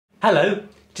Hello,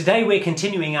 today we're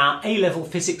continuing our A-Level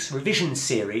Physics revision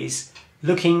series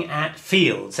looking at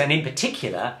fields, and in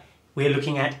particular we're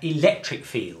looking at electric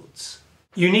fields.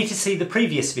 You need to see the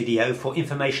previous video for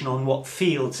information on what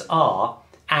fields are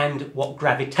and what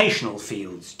gravitational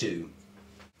fields do.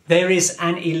 There is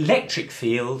an electric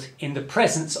field in the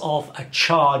presence of a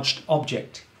charged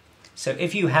object. So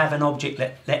if you have an object,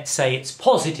 let's say it's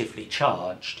positively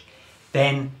charged,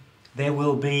 then there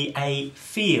will be a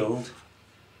field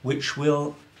which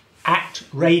will act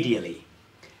radially.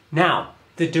 Now,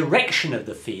 the direction of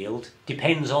the field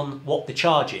depends on what the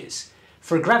charge is.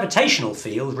 For a gravitational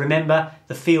field, remember,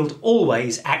 the field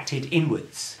always acted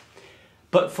inwards.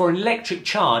 But for an electric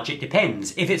charge, it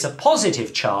depends. If it's a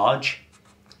positive charge,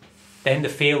 then the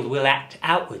field will act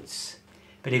outwards.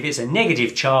 But if it's a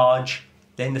negative charge,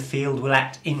 then the field will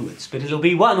act inwards. But it'll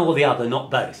be one or the other,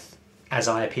 not both, as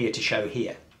I appear to show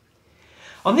here.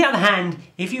 On the other hand,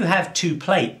 if you have two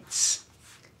plates,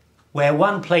 where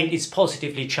one plate is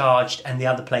positively charged and the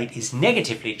other plate is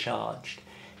negatively charged,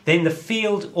 then the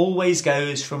field always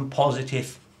goes from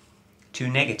positive to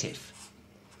negative.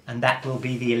 And that will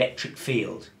be the electric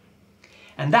field.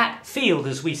 And that field,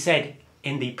 as we said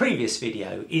in the previous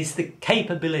video, is the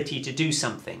capability to do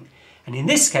something. And in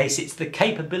this case, it's the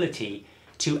capability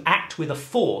to act with a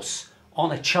force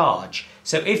on a charge.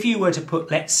 So if you were to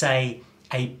put, let's say,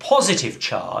 a positive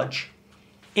charge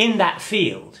in that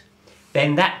field,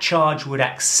 then that charge would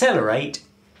accelerate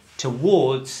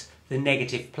towards the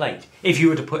negative plate. If you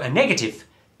were to put a negative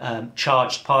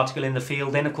charged particle in the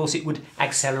field, then of course it would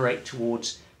accelerate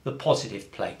towards the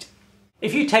positive plate.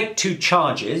 If you take two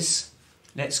charges,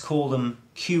 let's call them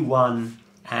Q1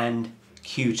 and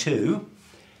Q2,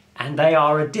 and they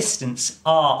are a distance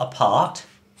r apart,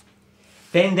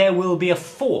 then there will be a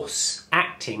force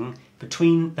acting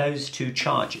between those two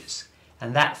charges,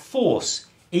 and that force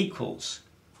equals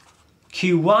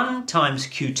Q1 times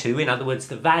Q2, in other words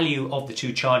the value of the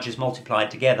two charges multiplied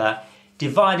together,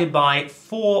 divided by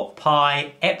 4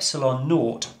 pi epsilon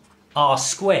naught r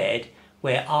squared,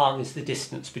 where r is the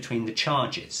distance between the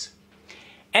charges.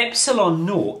 Epsilon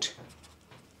naught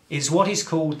is what is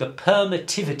called the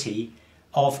permittivity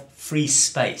of free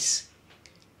space,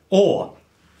 or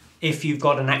if you've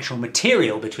got an actual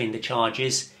material between the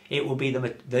charges, it will be the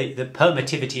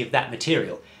permittivity of that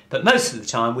material. But most of the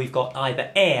time we've got either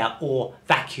air or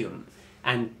vacuum,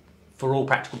 and for all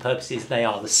practical purposes they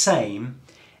are the same.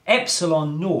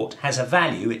 Epsilon naught has a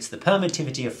value, it's the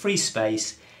permittivity of free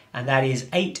space, and that is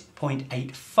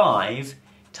 8.85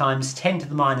 times 10 to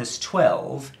the minus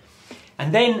 12.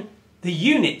 And then the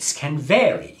units can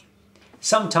vary.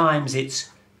 Sometimes it's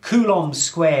Coulomb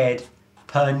squared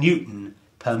per Newton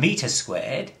per metre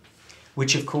squared,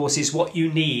 which of course is what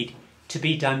you need to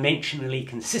be dimensionally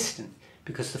consistent,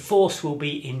 because the force will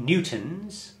be in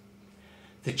newtons,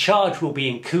 the charge will be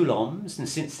in coulombs, and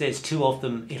since there's two of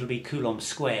them it'll be Coulomb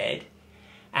squared,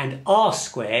 and r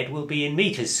squared will be in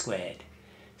metres squared.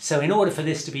 So in order for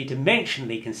this to be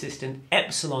dimensionally consistent,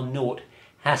 epsilon naught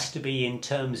has to be in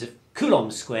terms of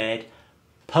Coulomb squared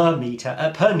per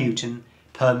Newton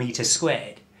per metre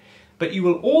squared. But you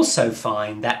will also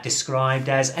find that described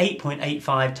as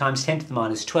 8.85 times 10 to the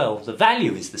minus 12. The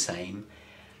value is the same,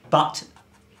 but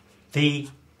the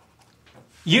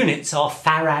units are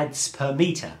farads per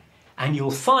metre. And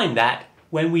you'll find that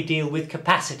when we deal with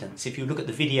capacitance. If you look at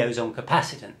the videos on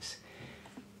capacitance,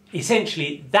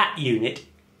 essentially that unit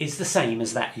is the same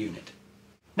as that unit.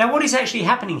 Now what is actually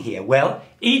happening here? Well,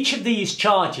 each of these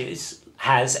charges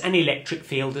has an electric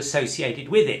field associated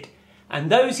with it. And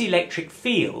those electric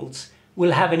fields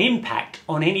will have an impact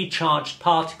on any charged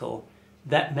particle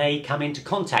that may come into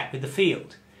contact with the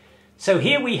field. So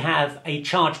here we have a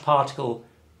charged particle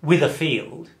with a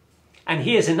field, and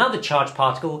here's another charged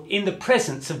particle in the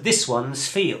presence of this one's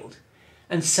field.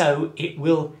 And so it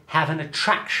will have an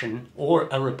attraction or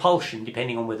a repulsion,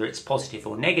 depending on whether it's positive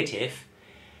or negative,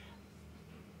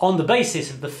 on the basis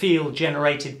of the field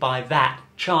generated by that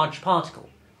charged particle.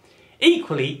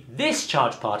 Equally, this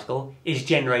charged particle is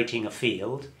generating a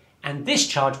field, and this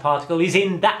charged particle is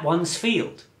in that one's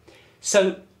field.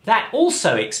 So that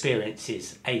also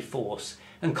experiences a force,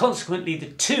 and consequently the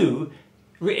two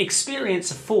experience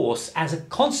a force as a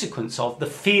consequence of the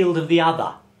field of the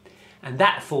other. And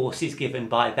that force is given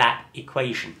by that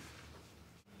equation.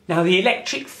 Now the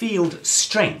electric field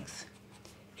strength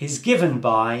is given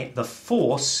by the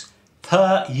force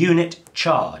per unit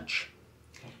charge.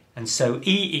 And so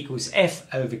E equals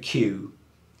F over Q.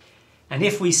 And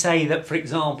if we say that, for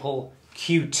example,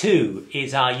 Q2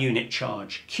 is our unit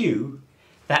charge Q,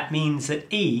 that means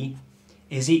that E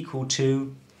is equal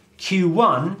to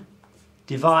Q1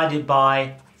 divided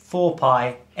by 4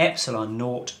 pi epsilon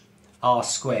naught r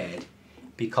squared,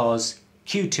 because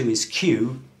Q2 is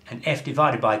Q and F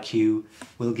divided by Q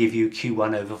will give you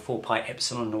Q1 over 4 pi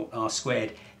epsilon naught r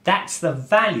squared. That's the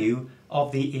value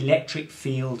of the electric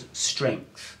field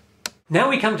strength. Now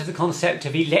we come to the concept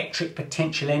of electric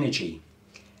potential energy.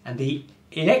 And the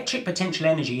electric potential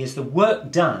energy is the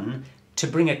work done to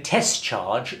bring a test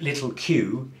charge, little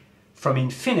q, from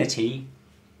infinity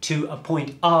to a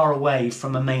point r away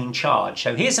from a main charge.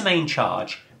 So here's a main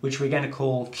charge, which we're going to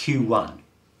call Q1.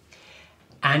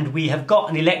 And we have got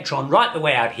an electron right the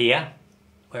way out here.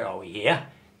 Where are we here?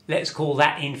 Let's call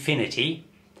that infinity.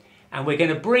 And we're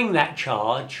going to bring that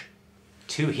charge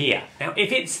to here. Now,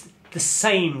 if it's the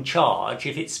same charge,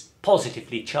 if it's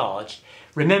positively charged,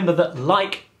 remember that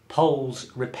like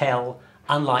poles repel,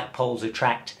 unlike poles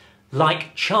attract,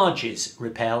 like charges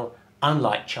repel,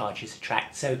 unlike charges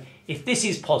attract. So if this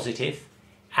is positive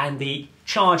and the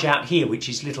charge out here, which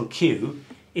is little q,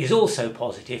 is also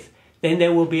positive, then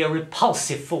there will be a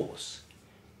repulsive force,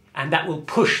 and that will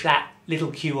push that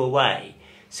little q away.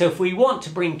 So if we want to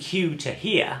bring q to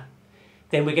here,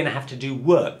 then we're going to have to do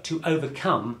work to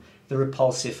overcome the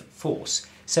repulsive force.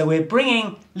 So we're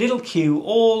bringing little q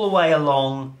all the way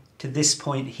along to this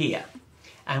point here.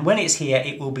 And when it's here,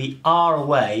 it will be r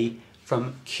away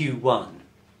from Q1.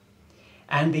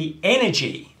 And the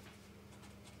energy,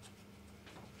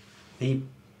 the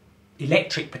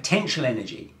electric potential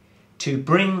energy, to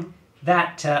bring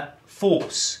that to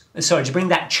bring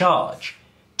that charge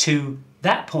to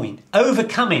that point,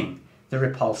 overcoming the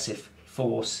repulsive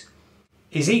force,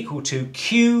 is equal to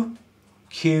Q,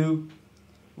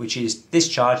 which is this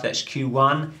charge, that's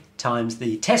Q1, times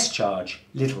the test charge,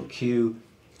 little q,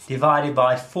 divided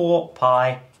by 4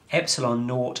 pi epsilon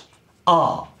naught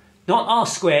r. Not r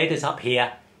squared as up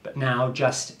here, but now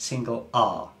just single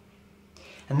r.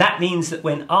 And that means that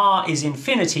when r is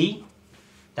infinity,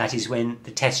 that is when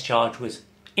the test charge was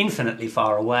infinitely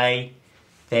far away,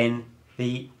 then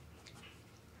the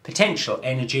potential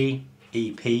energy,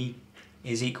 EP,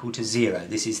 is equal to 0.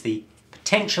 This is the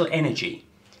potential energy,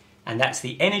 and that's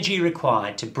the energy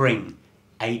required to bring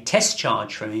a test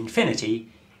charge from infinity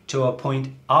to a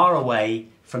point r away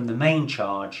from the main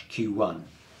charge, Q1.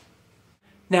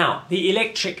 Now, the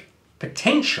electric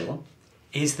potential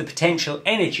is the potential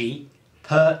energy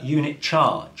per unit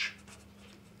charge.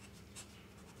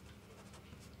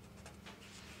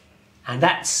 And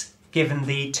that's given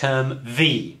the term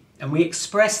V. And we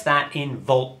express that in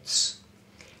volts.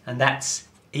 And that's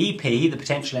EP, the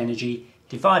potential energy,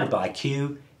 divided by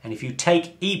Q. And if you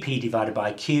take EP divided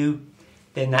by Q,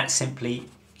 then that's simply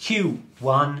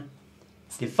Q1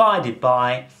 divided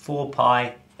by 4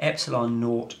 pi epsilon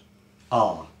naught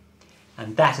R.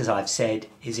 And that, as I've said,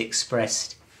 is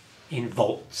expressed in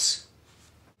volts.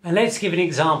 And let's give an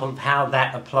example of how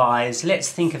that applies. Let's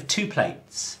think of two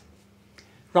plates,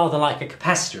 rather like a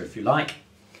capacitor if you like.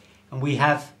 And we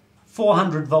have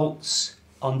 400 volts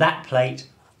on that plate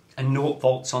and 0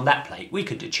 volts on that plate. We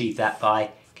could achieve that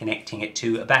by connecting it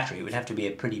to a battery. It would have to be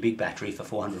a pretty big battery for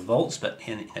 400 volts, but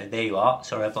there you are.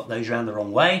 Sorry, I've got those around the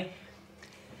wrong way.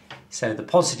 So the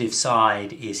positive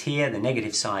side is here, the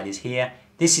negative side is here.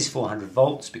 This is 400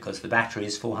 volts because the battery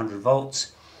is 400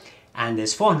 volts. And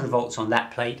there's 400 volts on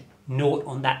that plate, 0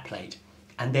 on that plate.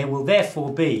 And there will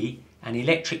therefore be an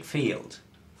electric field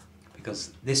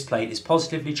because this plate is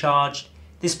positively charged,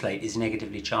 this plate is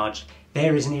negatively charged.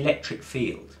 There is an electric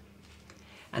field.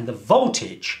 And the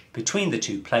voltage between the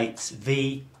two plates,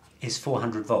 V, is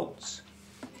 400 volts.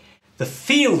 The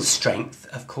field strength,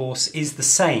 of course, is the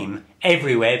same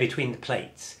everywhere between the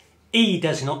plates. E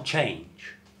does not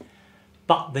change.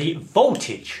 But the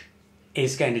voltage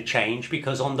is going to change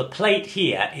because on the plate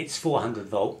here it's 400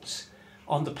 volts,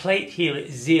 on the plate here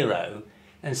it's 0,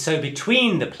 and so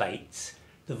between the plates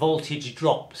the voltage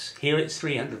drops. Here it's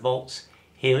 300 volts,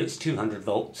 here it's 200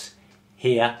 volts,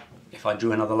 here, if I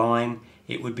drew another line,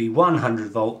 it would be 100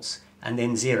 volts and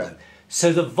then 0.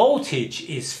 So the voltage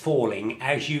is falling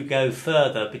as you go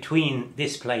further between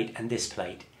this plate and this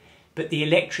plate, but the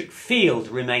electric field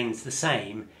remains the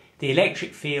same. The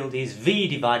electric field is V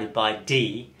divided by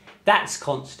D. That's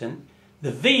constant.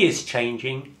 The V is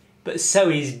changing, but so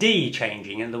is D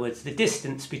changing. In other words, the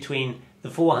distance between the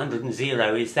 400 and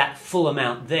 0 is that full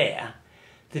amount there.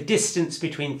 The distance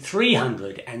between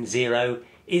 300 and 0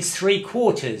 is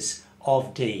 3/4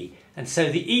 of D. And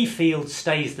so the E field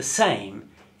stays the same.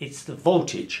 It's the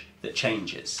voltage that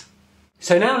changes.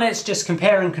 So now let's just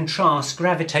compare and contrast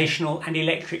gravitational and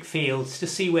electric fields to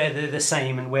see where they're the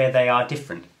same and where they are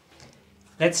different.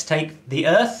 Let's take the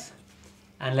Earth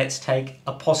and let's take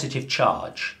a positive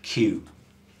charge, Q.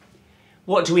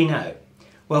 What do we know?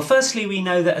 Well, firstly, we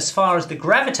know that as far as the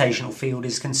gravitational field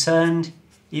is concerned,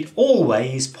 it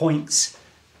always points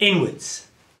inwards.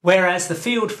 Whereas the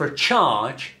field for a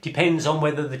charge depends on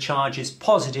whether the charge is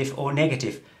positive or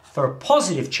negative. For a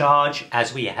positive charge,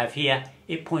 as we have here,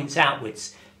 it points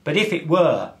outwards. But if it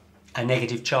were a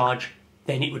negative charge,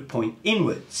 then it would point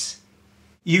inwards.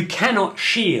 You cannot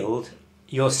shield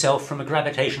yourself from a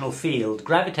gravitational field.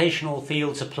 Gravitational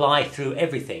fields apply through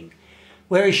everything.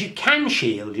 Whereas you can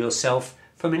shield yourself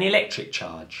from an electric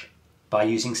charge by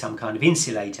using some kind of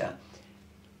insulator,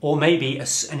 or maybe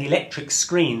an electric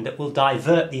screen that will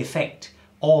divert the effect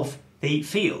of the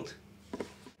field.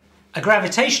 A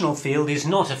gravitational field is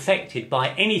not affected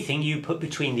by anything you put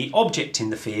between the object in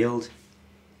the field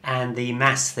and the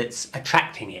mass that's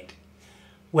attracting it.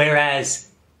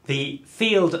 Whereas the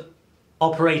field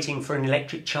operating for an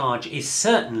electric charge is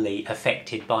certainly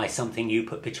affected by something you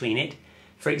put between it.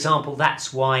 For example,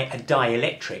 that's why a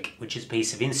dielectric, which is a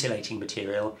piece of insulating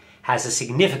material, has a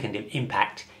significant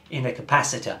impact in a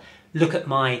capacitor. Look at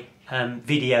my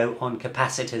video on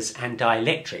capacitors and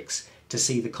dielectrics to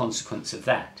see the consequence of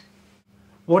that.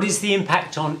 What is the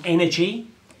impact on energy?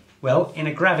 Well, in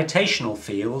a gravitational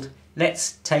field,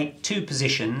 let's take two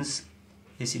positions.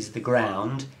 This is the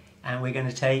ground, and we're going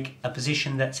to take a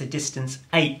position that's a distance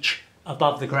h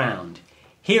above the ground.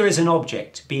 Here is an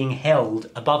object being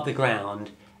held above the ground,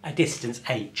 a distance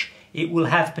h. It will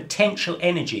have potential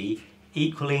energy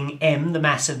equaling m, the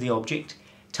mass of the object,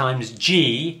 times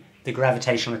g, the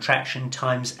gravitational attraction,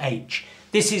 times h.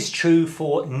 This is true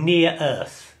for near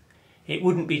Earth. It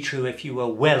wouldn't be true if you were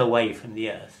well away from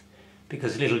the Earth,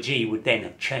 because little g would then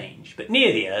have changed. But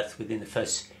near the Earth, within the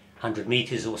first 100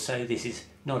 meters or so, this is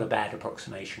not a bad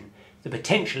approximation. The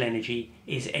potential energy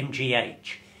is mgh.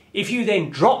 If you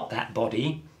then drop that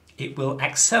body, it will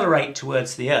accelerate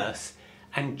towards the Earth,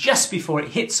 and just before it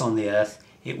hits on the Earth,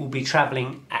 it will be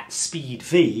travelling at speed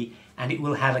v, and it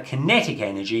will have a kinetic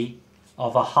energy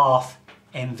of a half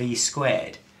mv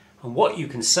squared. And what you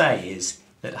can say is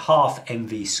that half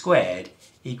mv squared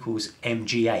equals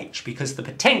mgh, because the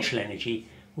potential energy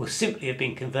will simply have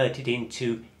been converted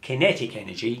into kinetic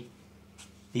energy.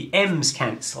 The m's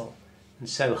cancel, and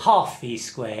so half v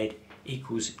squared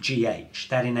equals gh.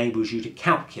 That enables you to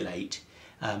calculate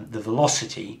the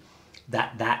velocity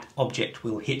that that object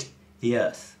will hit the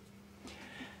Earth.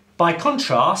 By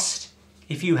contrast,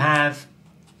 if you have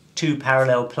two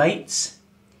parallel plates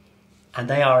and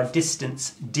they are a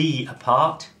distance d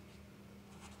apart,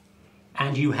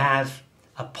 and you have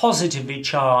a positively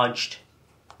charged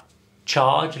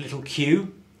charge, a little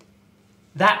q,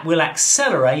 that will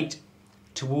accelerate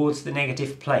towards the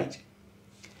negative plate.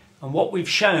 And what we've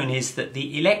shown is that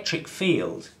the electric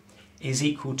field is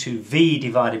equal to V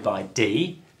divided by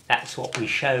D. That's what we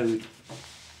showed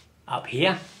up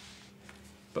here.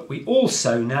 But we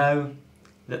also know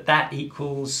that that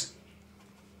equals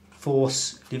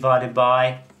force divided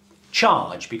by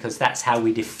charge, because that's how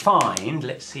we defined,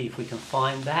 let's see if we can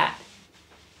find that.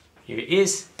 Here it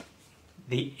is.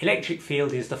 The electric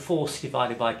field is the force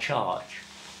divided by charge.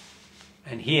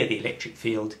 And here the electric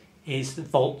field is the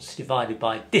volts divided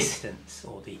by distance,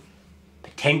 or the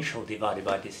potential divided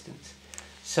by distance.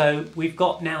 So we've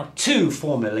got now two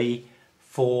formulae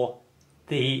for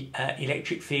the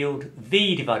electric field: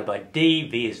 V divided by D,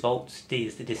 V is volts, D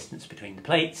is the distance between the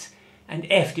plates, and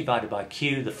F divided by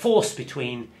Q, the force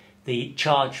between the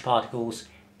charged particles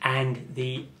and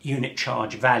the unit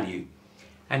charge value.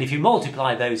 And if you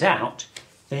multiply those out,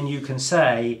 then you can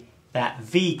say that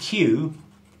VQ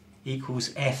equals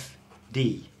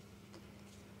FD.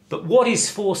 But what is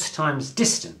force times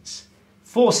distance?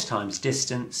 Force times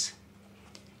distance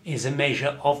is a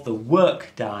measure of the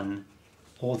work done,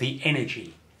 or the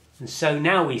energy. And so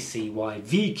now we see why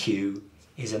VQ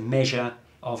is a measure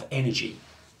of energy.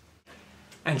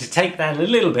 And to take that a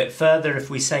little bit further, if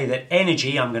we say that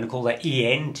energy, I'm going to call that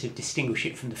EN to distinguish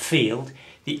it from the field,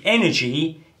 the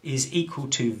energy is equal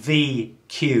to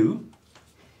VQ,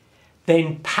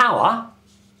 then power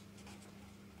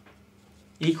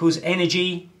equals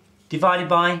energy divided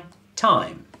by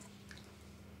time.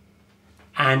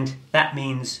 And that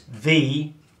means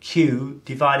VQ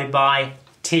divided by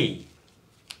T.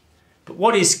 But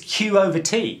what is Q over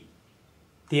T?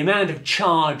 The amount of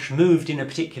charge moved in a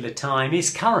particular time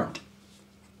is current.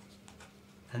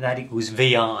 And that equals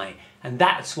VI. And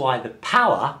that's why the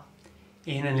power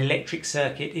in an electric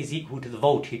circuit is equal to the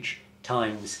voltage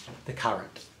times the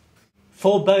current.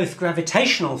 For both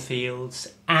gravitational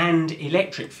fields and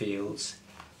electric fields,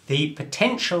 the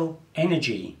potential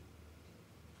energy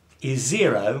is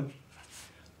zero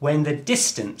when the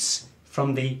distance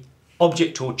from the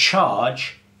object or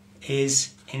charge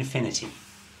is infinity.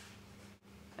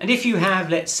 And if you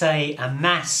have, let's say, a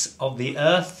mass of the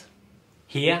Earth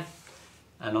here,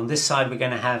 and on this side we're going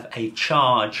to have a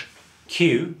charge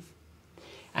Q,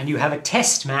 and you have a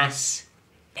test mass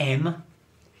M,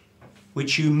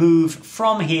 which you move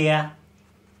from here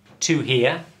to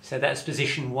here. So that's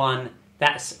position 1,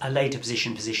 that's a later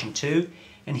position, position 2.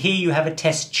 And here you have a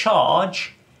test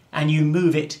charge, and you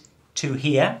move it to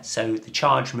here. So the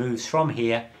charge moves from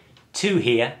here to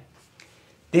here.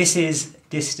 This is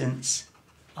distance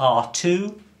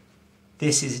R2,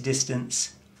 this is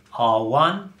distance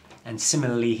R1, and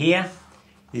similarly here,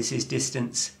 this is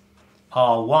distance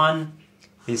R1,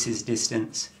 this is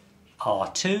distance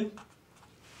R2.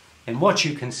 And what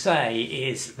you can say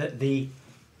is that the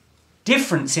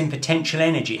difference in potential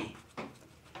energy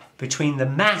between the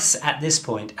mass at this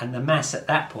point and the mass at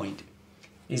that point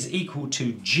is equal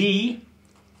to G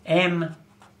M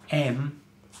M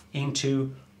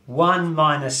into 1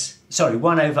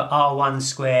 over R1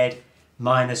 squared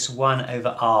minus 1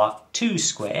 over R2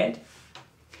 squared.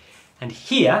 And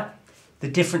here, the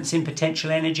difference in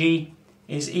potential energy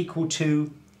is equal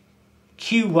to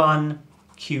Q1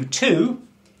 Q2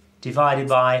 divided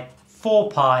by 4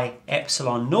 pi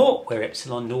epsilon naught, where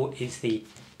epsilon naught is the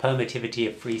permittivity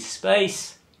of free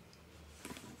space,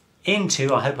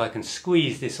 into, I hope I can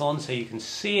squeeze this on so you can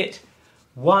see it,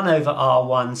 1 over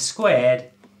R1 squared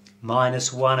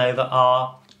minus 1 over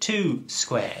R2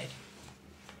 squared.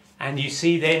 And you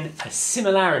see then a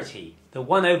similarity. The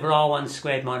 1 over R1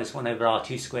 squared minus 1 over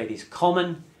R2 squared is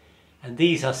common, and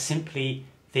these are simply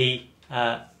the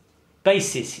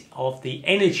basis of the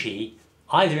energy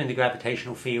either in the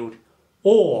gravitational field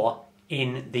or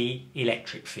in the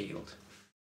electric field.